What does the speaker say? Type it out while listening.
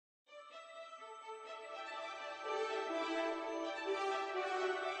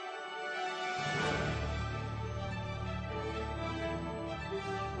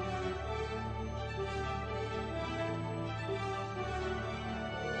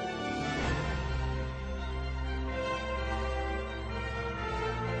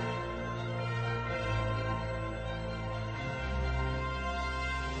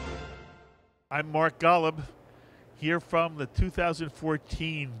I'm Mark Golub, here from the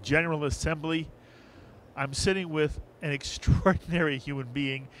 2014 General Assembly. I'm sitting with an extraordinary human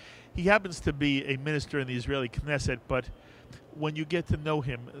being. He happens to be a minister in the Israeli Knesset, but when you get to know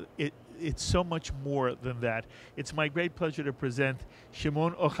him, it's so much more than that. It's my great pleasure to present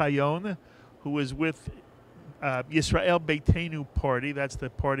Shimon Ohayon, who is with Yisrael Beiteinu party. That's the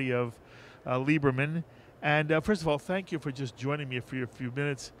party of Lieberman. And first of all, thank you for just joining me for a few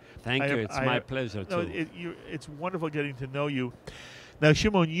minutes. Thank you. It's my pleasure, too. It's wonderful getting to know you. Now,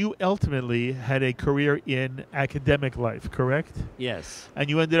 Shimon, you ultimately had a career in academic life, correct? Yes. And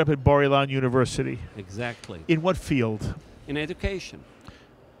you ended up at Bar-Ilan University. Exactly. In what field? In education.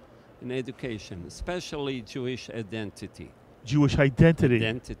 In education, especially Jewish identity. Jewish identity.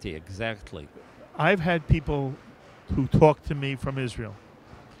 Identity, exactly. I've had people who talk to me from Israel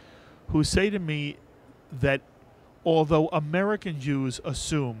who say to me that although American Jews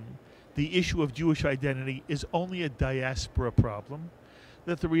assume the issue of Jewish identity is only a diaspora problem,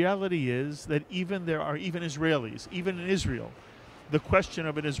 that the reality is that there are even Israelis, even in Israel, the question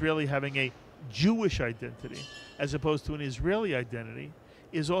of an Israeli having a Jewish identity as opposed to an Israeli identity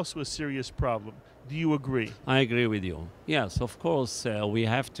is also a serious problem. Do you agree? I agree with you. Yes, of course, we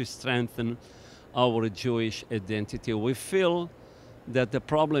have to strengthen our Jewish identity. We feel that the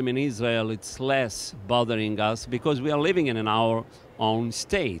problem in Israel is less bothering us because we are living in our own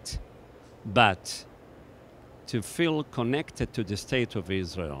state. But to feel connected to the state of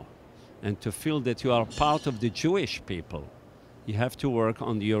Israel and to feel that you are part of the Jewish people, you have to work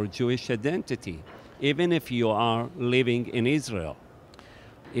on your Jewish identity, even if you are living in Israel.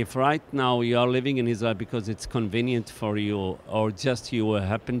 If right now you are living in Israel because it's convenient for you, or just you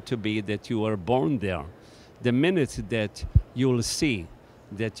happen to be that you were born there, the minute that you will see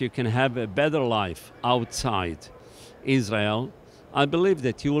that you can have a better life outside Israel, I believe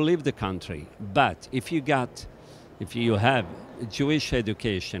that you will leave the country. But if you have Jewish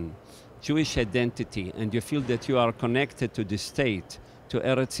education, Jewish identity, and you feel that you are connected to the state, to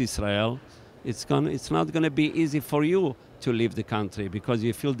Eretz Israel, it's not going to be easy for you to leave the country because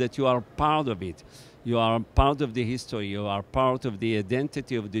you feel that you are part of it. You are part of the history, you are part of the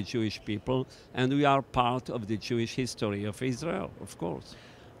identity of the Jewish people, and we are part of the Jewish history of Israel, of course.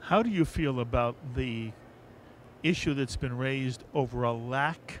 How do you feel about the issue that's been raised over a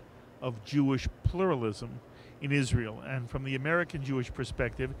lack of Jewish pluralism in Israel? And from the American Jewish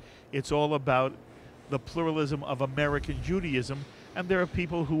perspective, it's all about the pluralism of American Judaism, and there are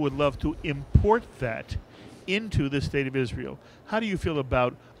people who would love to import that into the state of Israel. How do you feel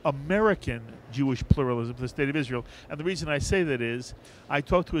about American Jewish pluralism to the state of Israel? And the reason I say that is I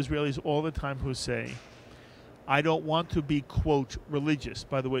talk to Israelis all the time who say, I don't want to be, quote, religious.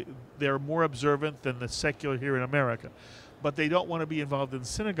 By the way, they're more observant than the secular here in America. But they don't want to be involved in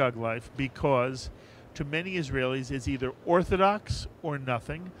synagogue life because to many Israelis it's either Orthodox or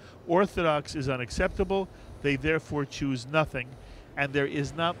nothing. Orthodox is unacceptable. They therefore choose nothing. And there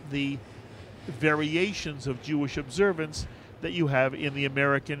is not the variations of Jewish observance that you have in the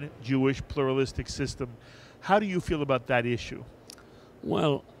American Jewish pluralistic system. How do you feel about that issue?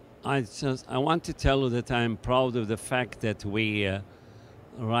 Well, I want to tell you that I'm proud of the fact that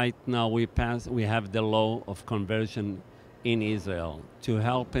right now we have the law of conversion in Israel to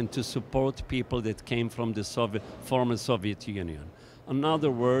help and to support people that came from the former Soviet Union. Another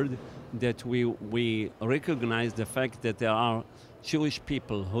word that we recognize the fact that there are Jewish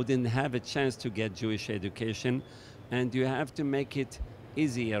people who didn't have a chance to get Jewish education, and you have to make it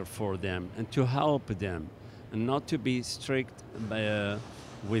easier for them and to help them and not to be strict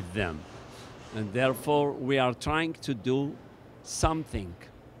with them. And therefore, we are trying to do something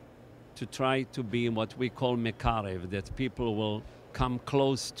to try to be what we call mekarev, that people will come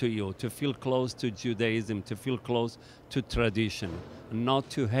close to you, to feel close to Judaism, to feel close to tradition, not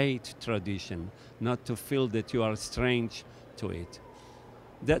to hate tradition, not to feel that you are strange to it.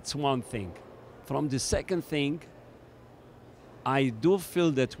 That's one thing. From the second thing, I do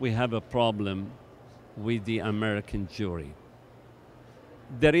feel that we have a problem with the American Jewry.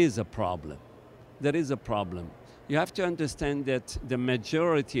 There is a problem. There is a problem. You have to understand that the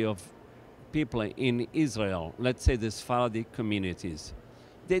majority of people in Israel, let's say the Sephardic communities,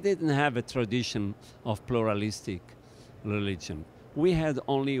 they didn't have a tradition of pluralistic religion. We had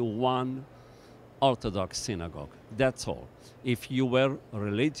only one Orthodox synagogue, that's all. If you were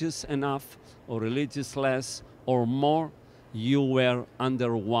religious enough or religious less or more, you were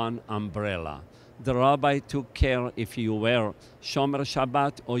under one umbrella. The rabbi took care if you were Shomer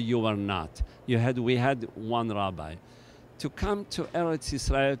Shabbat or you were not. We had one rabbi. To come to Eretz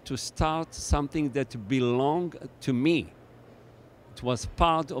Israel to start something that belonged to me, It was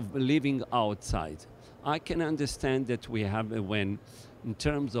part of living outside. I can understand that we have when, in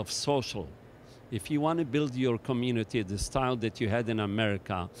terms of social, if you want to build your community the style that you had in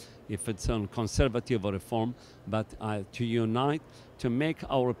America, if it's on conservative or reform, but to unite, to make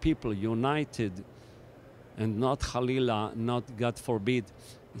our people united and not Khalila, not God forbid,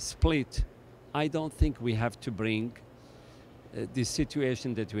 split, I don't think we have to bring the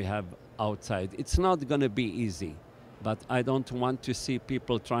situation that we have outside. It's not going to be easy, but I don't want to see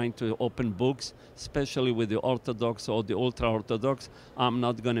people trying to open books, especially with the Orthodox or the ultra-Orthodox. I'm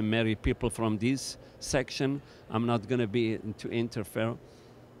not going to marry people from this section. I'm not going to be to interfere.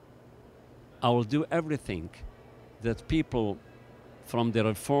 I will do everything that people from the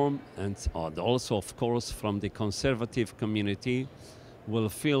Reform and also, of course, from the conservative community will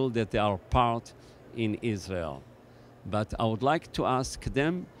feel that they are part in Israel. But I would like to ask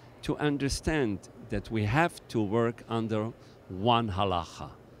them to understand that we have to work under one halacha,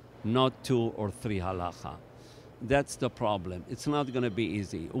 not 2 or 3 halacha. That's the problem. It's not going to be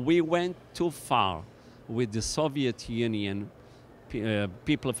easy. We went too far with the Soviet Union,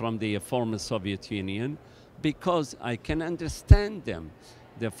 people from the former Soviet Union, because I can understand them.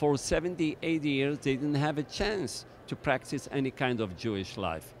 That for 70, 80 years, they didn't have a chance to practice any kind of Jewish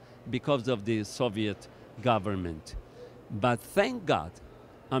life because of the Soviet government. But thank God,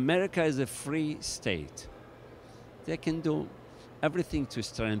 America is a free state. They can do everything to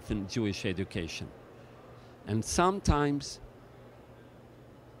strengthen Jewish education. And sometimes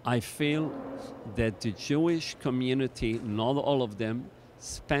I feel that the Jewish community, not all of them,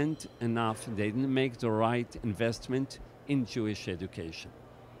 spent enough, they didn't make the right investment in Jewish education.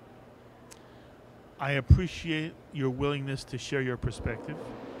 I appreciate your willingness to share your perspective.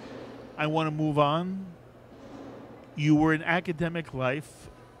 I want to move on. You were in academic life,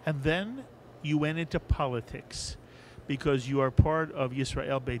 and then you went into politics because you are part of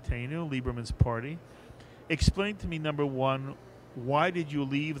Yisrael Beiteinu, Lieberman's party. Explain to me, number one, why did you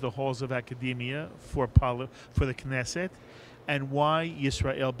leave the halls of academia for the Knesset, and why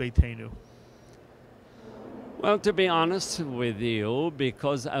Yisrael Beiteinu? Well, to be honest with you,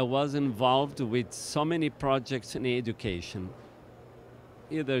 because I was involved with so many projects in education.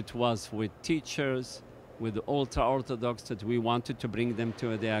 Either it was with teachers, with the ultra-Orthodox that we wanted to bring them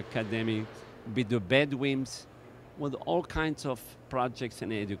to the academy, with the Bedouins, with all kinds of projects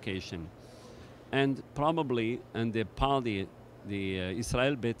in education. And probably in the party, the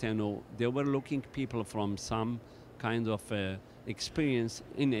Yisrael Beiteinu, they were looking people from some kind of experience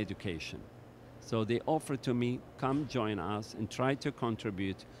in education. So they offered to me, come join us and try to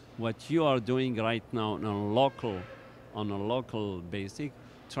contribute what you are doing right now on a local basis,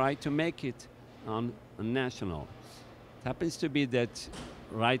 try to make it on a national. It happens to be that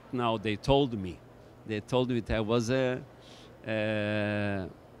right now they told me that I was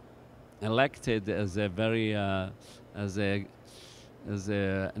elected as a very an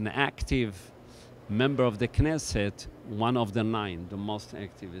active member of the Knesset, one of the 9, the most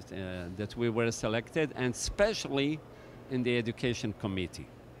activist, that we were selected, and especially in the education committee.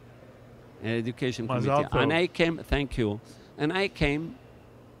 And I came, thank you, and I came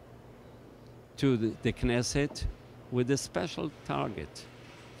to the Knesset with a special target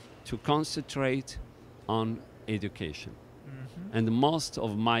to concentrate on education. Mm-hmm. And most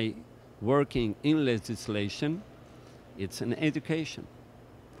of my working in legislation, it's in education.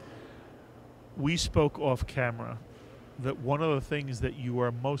 We spoke off camera that one of the things that you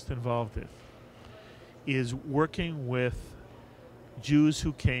are most involved in is working with Jews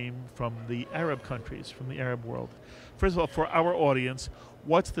who came from the Arab countries, from the Arab world. First of all, for our audience,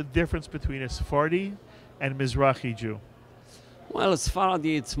 what's the difference between a Sephardi and Mizrahi Jew? Well,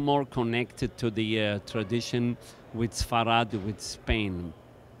 Sephardi, it's more connected to the tradition with Sfarad, with Spain.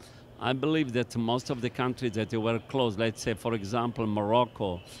 I believe that most of the countries that were close, let's say, for example,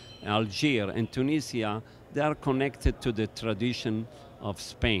 Morocco, Algeria, and Tunisia, they are connected to the tradition of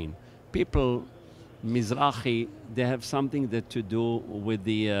Spain. People, Mizrahi, they have something that to do with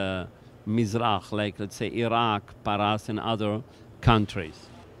the Mizrach, like, let's say, Iraq, Paras, and other countries.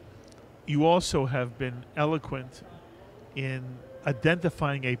 You also have been eloquent in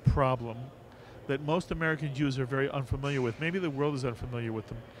identifying a problem that most American Jews are very unfamiliar with. Maybe the world is unfamiliar with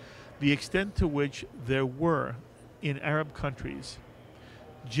them. The extent to which there were, in Arab countries,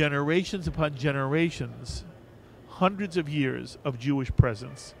 generations upon generations, hundreds of years of Jewish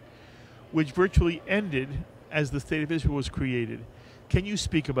presence, which virtually ended as the State of Israel was created. Can you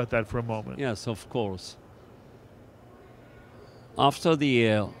speak about that for a moment? Yes, of course. After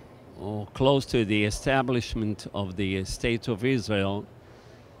the, or close to the establishment of the State of Israel,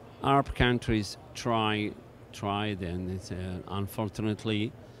 Arab countries try tried, and it's,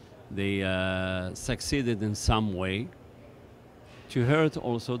 unfortunately, they succeeded in some way to hurt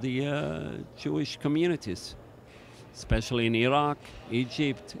also the Jewish communities, especially in Iraq,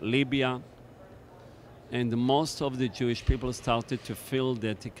 Egypt, Libya. And most of the Jewish people started to feel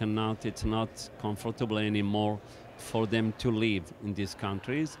that it's not comfortable anymore for them to live in these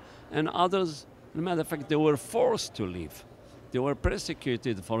countries. And others, as a matter of fact, they were forced to leave. They were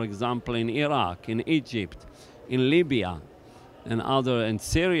persecuted, for example, in Iraq, in Egypt, in Libya, and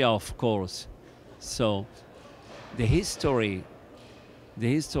Syria, of course. So the history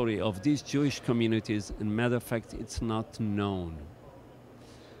of these Jewish communities, as a matter of fact, it's not known.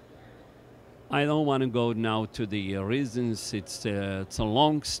 I don't want to go now to the reasons. It's a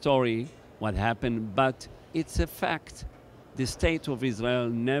long story, what happened, but it's a fact. The state of Israel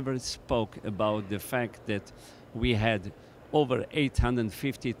never spoke about the fact that we had over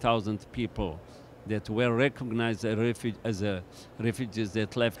 850,000 people that were recognized as refugees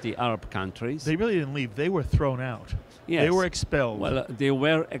that left the Arab countries. They really didn't leave. They were thrown out. Yes. They were expelled. Well, they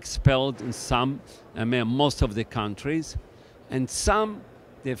were expelled in some, most of the countries, and some,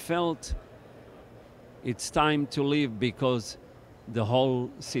 they felt it's time to leave because the whole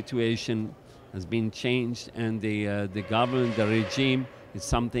situation has been changed, and the government, the regime, is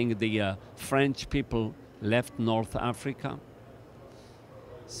something the French people left North Africa.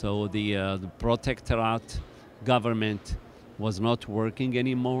 So the protectorate government was not working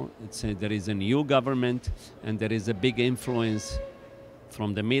anymore. There is a new government, and there is a big influence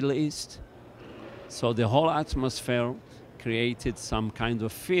from the Middle East. So the whole atmosphere created some kind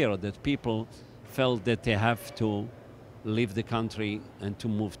of fear that people felt that they have to leave the country and to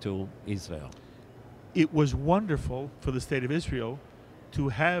move to Israel. It was wonderful for the state of Israel to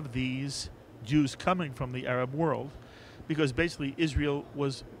have these Jews coming from the Arab world, because basically Israel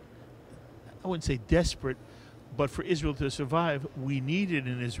was, I wouldn't say desperate, but for Israel to survive, we needed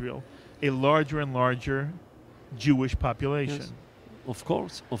in Israel a larger and larger Jewish population. Yes. Of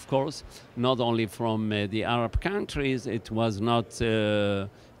course, not only from the Arab countries. It was not.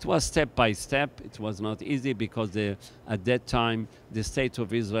 It was step by step. It was not easy because at that time the state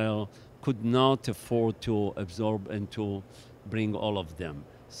of Israel could not afford to absorb and to bring all of them.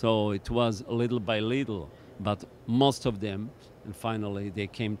 So it was little by little, but most of them, and finally they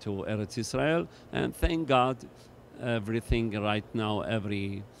came to Eretz Israel. And thank God, everything right now,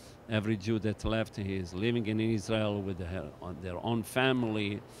 every Jew that left, he is living in Israel with their own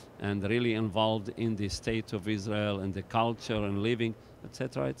family and really involved in the state of Israel and the culture and living,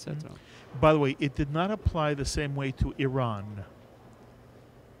 etc., etc. Mm-hmm. By the way, it did not apply the same way to Iran.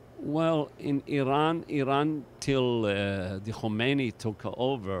 Well, in Iran till the Khomeini took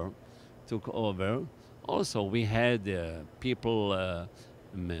over. Also, we had people, a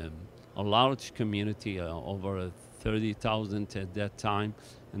large community, over 30,000 at that time,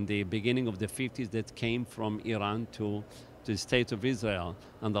 in the beginning of the 50s, that came from Iran to the state of Israel,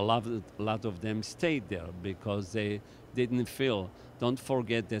 and a lot of them stayed there because they didn't feel. Don't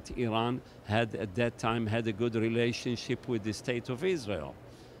forget that Iran had at that time had a good relationship with the state of Israel,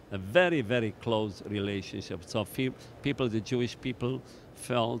 a very, very close relationship. So people, the Jewish people,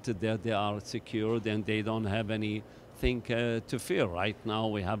 felt that they are secured and they don't have anything to fear. Right now,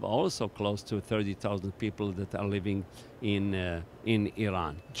 we have also close to 30,000 people that are living in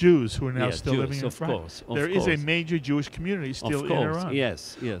Iran. Jews who are now still Jews, living in of Iran. Course. There is a major Jewish community still in Iran.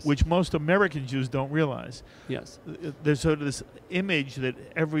 Yes. Which most American Jews don't realize. Yes. There's sort of this image that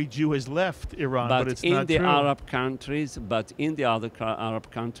every Jew has left Iran, but it's not true. But in the other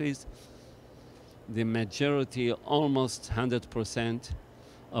Arab countries, the majority, almost 100%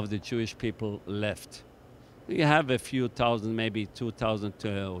 of the Jewish people left. You have a few thousand, maybe 2,000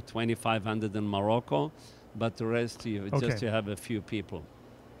 to 2,500 in Morocco, but the rest, you have a few people.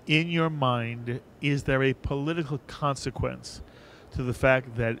 In your mind, is there a political consequence to the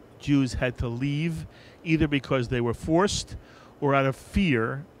fact that Jews had to leave, either because they were forced or out of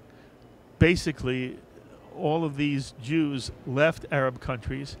fear? Basically, all of these Jews left Arab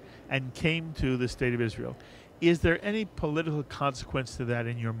countries and came to the state of Israel. Is there any political consequence to that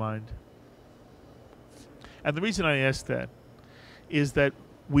in your mind? And the reason I ask that is that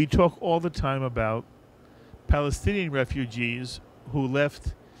we talk all the time about Palestinian refugees who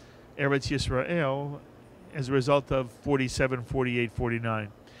left Eretz Yisrael as a result of 47, 48,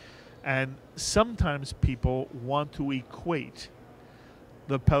 49. And sometimes people want to equate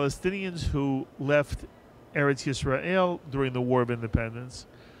the Palestinians who left Eretz Yisrael during the War of Independence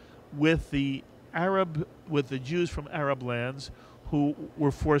with the Jews from Arab lands who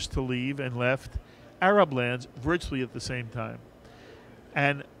were forced to leave and left Arab lands virtually at the same time.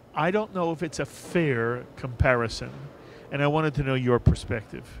 And I don't know if it's a fair comparison, and I wanted to know your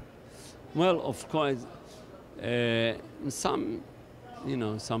perspective. Well, of course, some,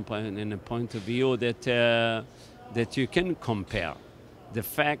 some point in a point of view that that you can compare the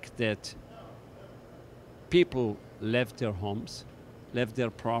fact that people left their homes, left their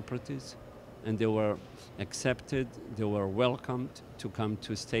properties, and they were accepted, they were welcomed to come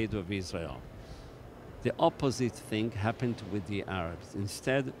to State of Israel. The opposite thing happened with the Arabs.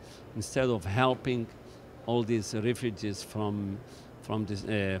 Instead of helping all these refugees from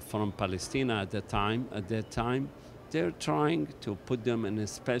Palestine at that time, they're trying to put them in a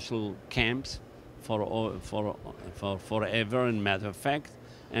special camps for forever. In matter of fact,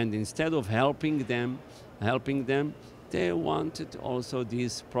 and instead of helping them, they wanted also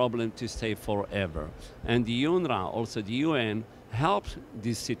this problem to stay forever. And the UNRWA, also the UN, helped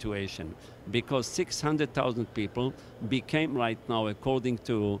this situation because 600,000 people became right now, according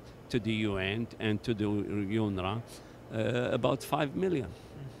to the UN and to the UNRWA, about 5 million.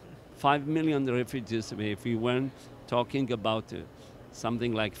 5 million refugees. If we weren't talking about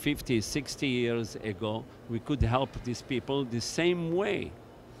something like 50, 60 years ago, we could help these people the same way.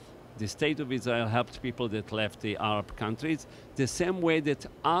 The State of Israel helped people that left the Arab countries the same way that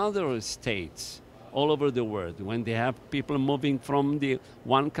other states all over the world, when they have people moving from the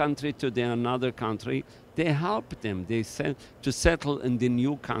one country to the another country, they help them. They to settle in the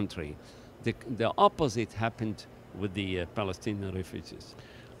new country. The opposite happened with the Palestinian refugees.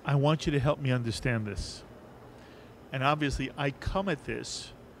 I want you to help me understand this. And obviously, I come at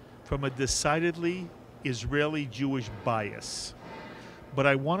this from a decidedly Israeli Jewish bias. But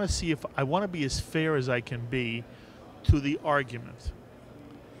I want to see if I want to be as fair as I can be to the argument.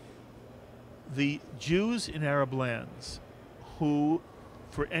 The Jews in Arab lands who,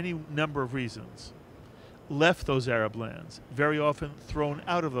 for any number of reasons, left those Arab lands, very often thrown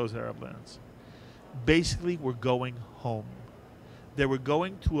out of those Arab lands, basically were going home. They were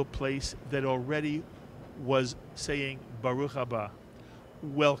going to a place that already was saying, Baruch haba,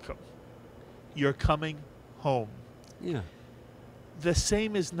 welcome. You're coming home. Yeah. The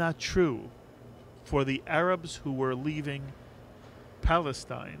same is not true for the Arabs who were leaving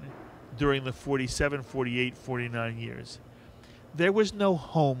Palestine during the 47, 48, 49 years. There was no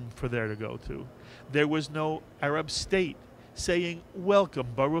home for them to go to. There was no Arab state saying, welcome,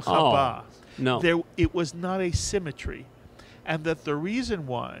 Baruch haba. No. It was not a symmetry. And that the reason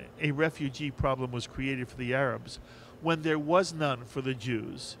why a refugee problem was created for the Arabs when there was none for the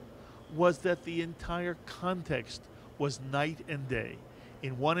Jews was that the entire context was night and day.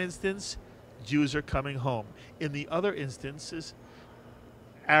 In one instance, Jews are coming home. In the other instances,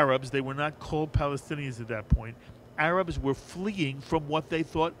 Arabs, they were not called Palestinians at that point, Arabs were fleeing from what they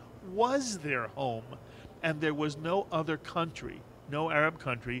thought was their home. And there was no other country, no Arab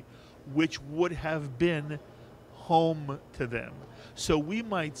country, which would have been home to them. So we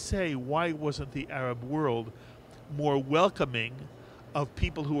might say, why wasn't the Arab world more welcoming of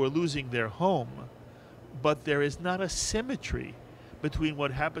people who are losing their home? But there is not a symmetry between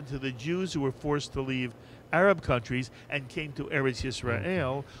what happened to the Jews who were forced to leave Arab countries and came to Eretz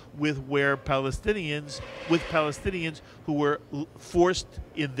Yisrael with Palestinians who were forced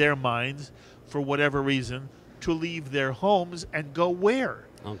in their minds, for whatever reason, to leave their homes and go where?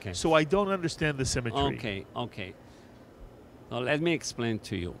 Okay. So I don't understand the symmetry. Okay. Now let me explain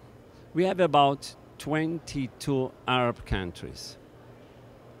to you. We have about 22 Arab countries.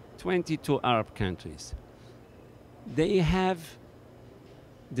 22 Arab countries. They have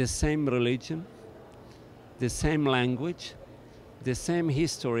the same religion, the same language, the same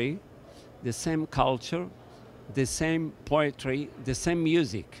history, the same culture, the same poetry, the same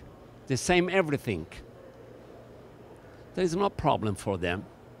music, the same everything. There is no problem for them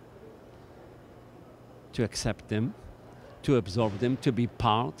to accept them, to absorb them, to be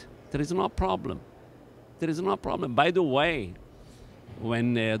part. There is no problem. There is no problem. By the way,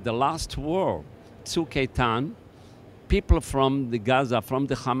 when the last war, Tzuk Eitan, people from the Gaza, from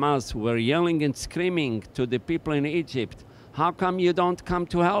the Hamas, were yelling and screaming to the people in Egypt, how come you don't come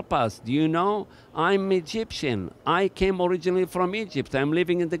to help us? Do you know? I'm Egyptian. I came originally from Egypt. I'm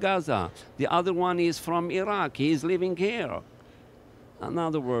living in the Gaza. The other one is from Iraq. He is living here. In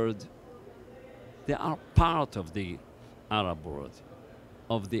other words, they are part of the Arab world,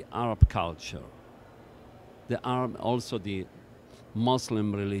 of the Arab culture. They are also the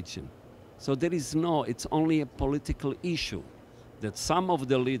Muslim religion. So there is it's only a political issue that some of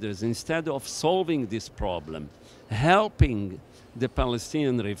the leaders, instead of solving this problem, helping the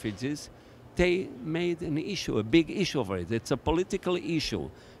Palestinian refugees, they made an issue, a big issue of it. It's a political issue.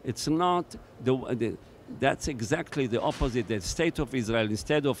 It's not That's exactly the opposite. The state of Israel,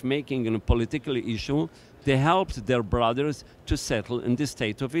 instead of making it a political issue, they helped their brothers to settle in the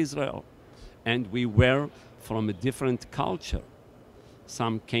state of Israel. And we were from a different culture.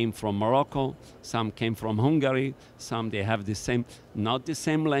 Some came from Morocco, some came from Hungary, some they have the same, not the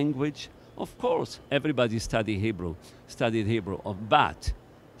same language. Of course, everybody studied Hebrew, but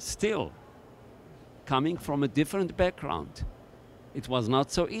still, coming from a different background, it was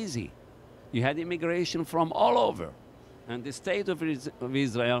not so easy. You had immigration from all over. And the state of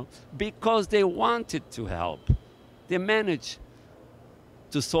Israel, because they wanted to help, they managed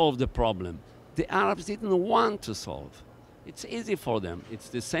to solve the problem. The Arabs didn't want to solve. It's easy for them. It's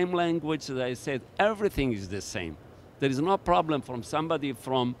the same language that I said. Everything is the same. There is no problem from somebody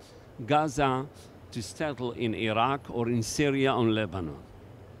from Gaza to settle in Iraq or in Syria or Lebanon.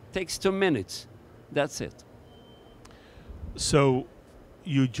 Takes 2 minutes. That's it. So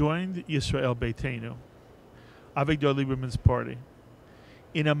you joined Yisrael Beiteinu, Avigdor Lieberman's party.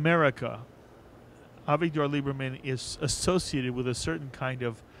 In America, Avigdor Lieberman is associated with a certain kind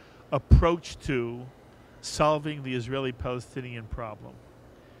of approach to solving the Israeli-Palestinian problem.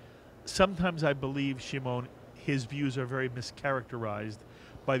 Sometimes I believe, Shimon, his views are very mischaracterized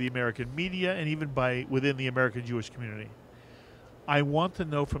by the American media and even by within the American Jewish community. I want to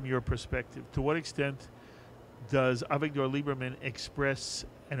know from your perspective, to what extent does Avigdor Lieberman express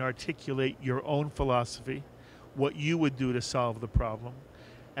and articulate your own philosophy, what you would do to solve the problem?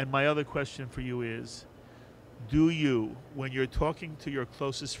 And my other question for you is, do you, when you're talking to your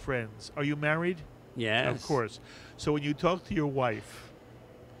closest friends, are you married? Yes. Of course. So when you talk to your wife,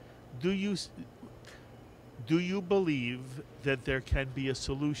 do you believe that there can be a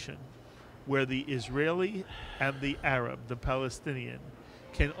solution where the Israeli and the Arab, the Palestinian,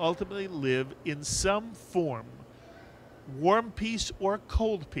 can ultimately live in some form, warm peace or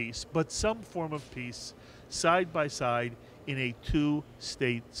cold peace, but some form of peace, side by side in a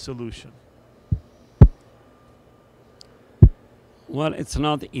two-state solution? Well, it's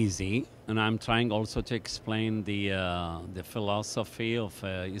not easy, and I'm trying also to explain the philosophy of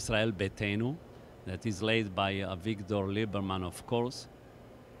Israel Beiteinu, that is led by Avigdor Lieberman, of course.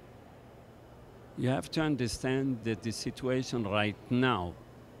 You have to understand that the situation right now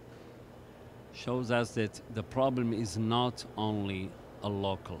shows us that the problem is not only a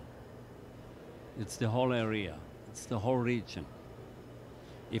local. It's the whole area. It's the whole region.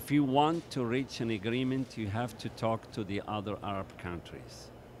 If you want to reach an agreement, you have to talk to the other Arab countries.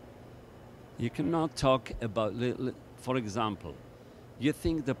 You cannot talk about, for example, you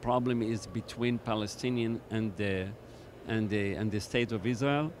think the problem is between Palestinian and the state of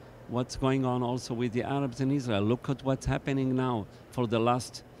Israel? What's going on also with the Arabs in Israel? Look at what's happening now for the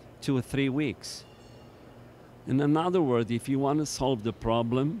last 2 or 3 weeks. In another word, if you want to solve the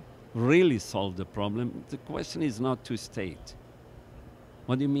problem, really solve the problem, the question is not two states.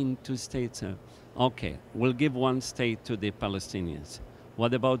 What do you mean two states? Okay, we'll give one state to the Palestinians.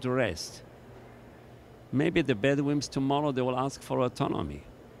 What about the rest? Maybe the Bedouins tomorrow, they will ask for autonomy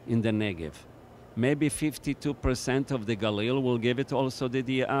in the Negev. Maybe 52% of the Galil will give it also to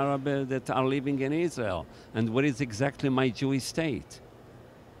the Arab that are living in Israel. And where is exactly my Jewish state?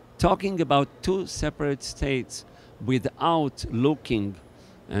 Talking about two separate states without looking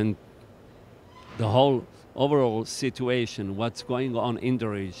and the whole overall situation, what's going on in the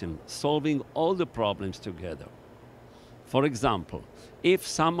region, solving all the problems together. For example, if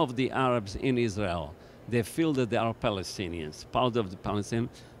some of the Arabs in Israel, they feel that they are Palestinians, part of the Palestinians,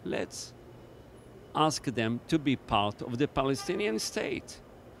 let's ask them to be part of the Palestinian state.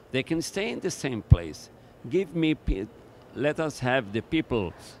 They can stay in the same place. Let us have the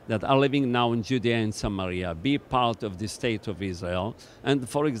people that are living now in Judea and Samaria be part of the state of Israel. And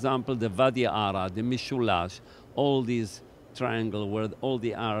for example, the Wadi Ara, the Mishulash, all these triangle where all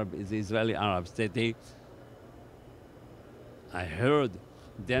the Israeli Arabs, I heard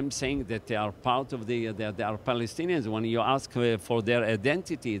them saying that they are part of they are Palestinians. When you ask for their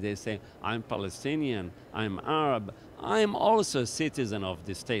identity, they say, I'm Palestinian, I'm Arab, I'm also a citizen of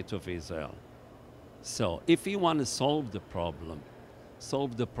the state of Israel. So if you want to solve the problem,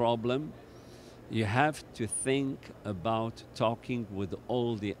 you have to think about talking with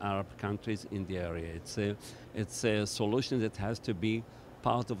all the Arab countries in the area. It's a solution that has to be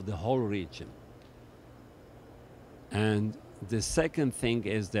part of the whole region. And the second thing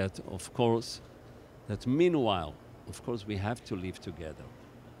is that, of course, that meanwhile, of course, we have to live together.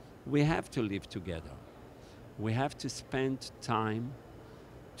 We have to live together. We have to spend time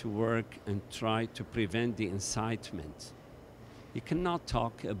to work and try to prevent the incitement. You cannot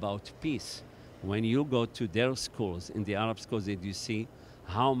talk about peace when you go to their schools, in the Arab schools, that you see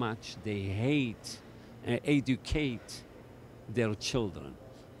how much they hate educate their children.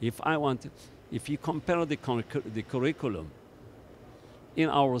 If you compare the curriculum in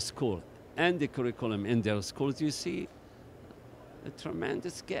our school and the curriculum in their schools, you see a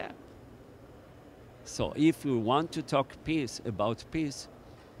tremendous gap. So if we want to talk about peace,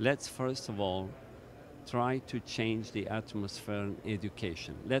 let's first of all try to change the atmosphere in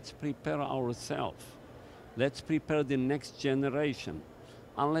education. Let's prepare ourselves. Let's prepare the next generation.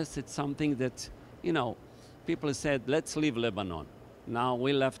 Unless it's something that, people said, let's leave Lebanon. Now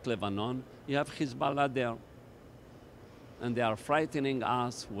we left Lebanon. You have Hezbollah there. And they are frightening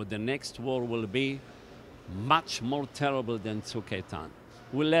us what the next war will be, much more terrible than Tzuk Eitan.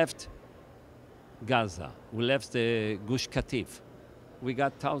 We left Gaza. We left the Gush Katif. We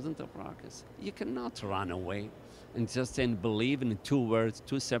got thousands of rockets. You cannot run away and just believe in two words,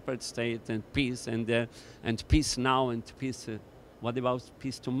 two separate states, and peace, and peace now, and peace. What about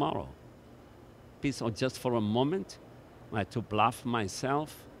peace tomorrow? Peace or just for a moment? To bluff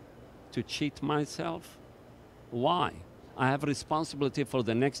myself? To cheat myself? Why? I have responsibility for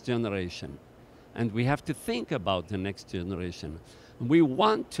the next generation. And we have to think about the next generation. We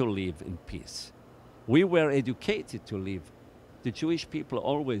want to live in peace. We were educated to live. The Jewish people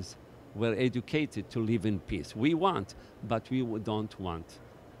always were educated to live in peace. We want, but we don't want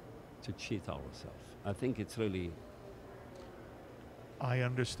to cheat ourselves. I think it's really... I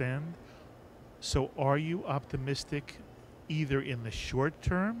understand. So are you optimistic either in the short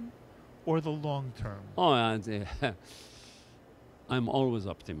term or the long term? Oh, I'm always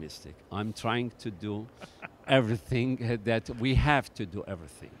optimistic. I'm trying to do everything that we have to do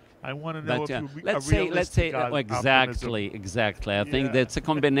everything. I want to know but, if you let's say exactly. I think that's a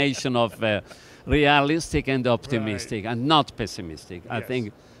combination of realistic and optimistic, and not pessimistic. Yes. I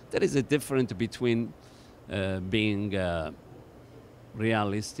think there is a difference between being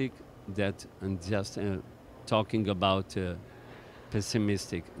realistic and just talking about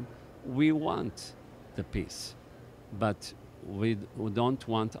pessimistic. We want the peace, but we don't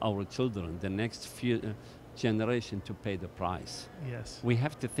want our children, the next generation, to pay the price. Yes. We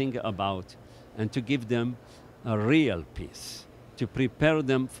have to think about and to give them a real peace, to prepare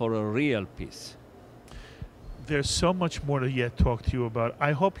them for a real peace. There's so much more to yet talk to you about.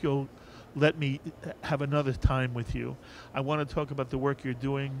 I hope you'll let me have another time with you. I want to talk about the work you're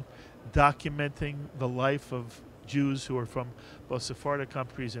doing, documenting the life of Jews who are from both Sephardic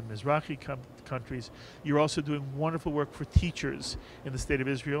countries and Mizrahi countries. You're also doing wonderful work for teachers in the state of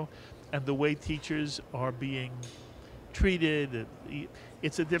Israel, and the way teachers are being treated.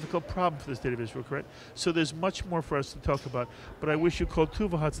 It's a difficult problem for the state of Israel, correct? So there's much more for us to talk about. But I wish you kol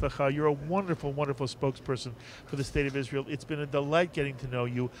tuv v'hatzlacha. You're a wonderful, wonderful spokesperson for the state of Israel. It's been a delight getting to know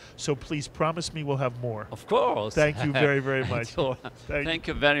you. So please promise me we'll have more. Of course. Thank you very, very much. Thank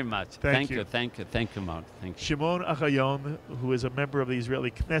you very much. Thank you, Mark. Thank you. Shimon Ohayon, who is a member of the Israeli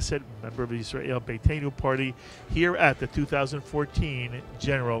Knesset, member of the Yisrael Beiteinu party, here at the 2014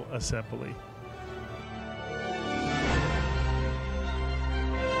 General Assembly.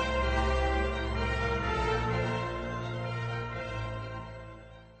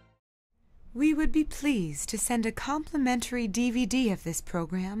 We would be pleased to send a complimentary DVD of this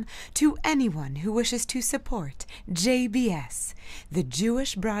program to anyone who wishes to support JBS, the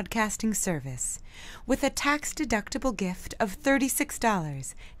Jewish Broadcasting Service, with a tax-deductible gift of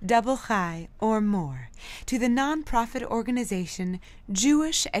 $36, double chai or more, to the nonprofit organization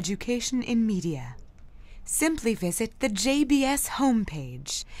Jewish Education in Media. Simply visit the JBS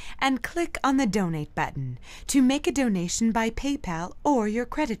homepage and click on the Donate button to make a donation by PayPal or your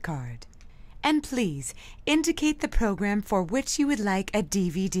credit card. And please indicate the program for which you would like a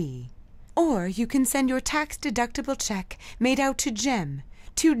DVD. Or you can send your tax-deductible check made out to GEM,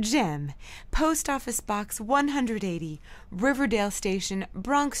 Post Office Box 180, Riverdale Station,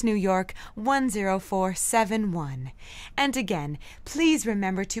 Bronx, New York 10471. And again, please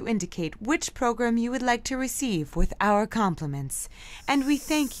remember to indicate which program you would like to receive with our compliments. And we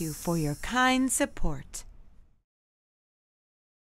thank you for your kind support.